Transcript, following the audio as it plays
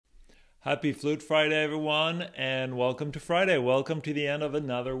Happy Flute Friday, everyone, and welcome to Friday. Welcome to the end of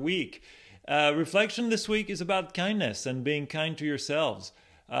another week. Reflection this week is about kindness and being kind to yourselves.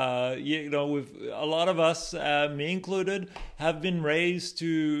 With a lot of us, me included, have been raised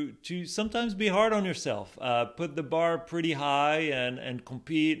to sometimes be hard on yourself, put the bar pretty high and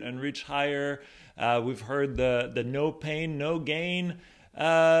compete and reach higher. We've heard the no pain, no gain.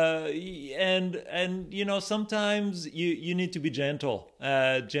 Sometimes you need to be gentle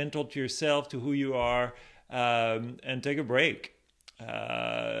to yourself, to who you are, and take a break.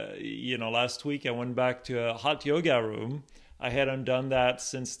 Last week I went back to a hot yoga room. I hadn't done that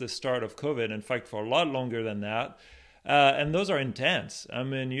since the start of COVID, in fact for a lot longer than that. And those are intense. I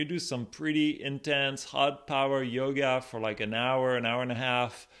mean, you do some pretty intense hot power yoga for like an hour and a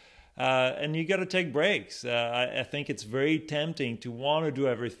half. And you got to take breaks. I think it's very tempting to want to do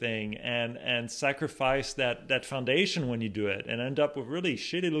everything and sacrifice that foundation when you do it and end up with really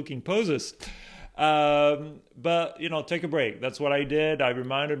shitty looking poses. But take a break. That's what I did. I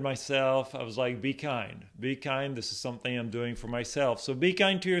reminded myself, I was like, be kind. Be kind. This is something I'm doing for myself. So be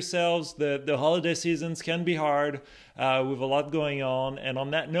kind to yourselves. The holiday seasons can be hard with a lot going on. And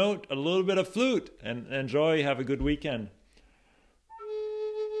on that note, a little bit of flute and enjoy. Have a good weekend.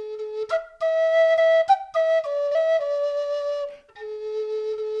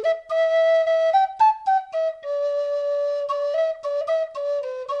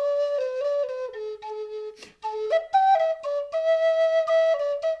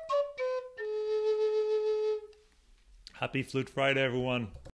 Happy Flute Friday, everyone.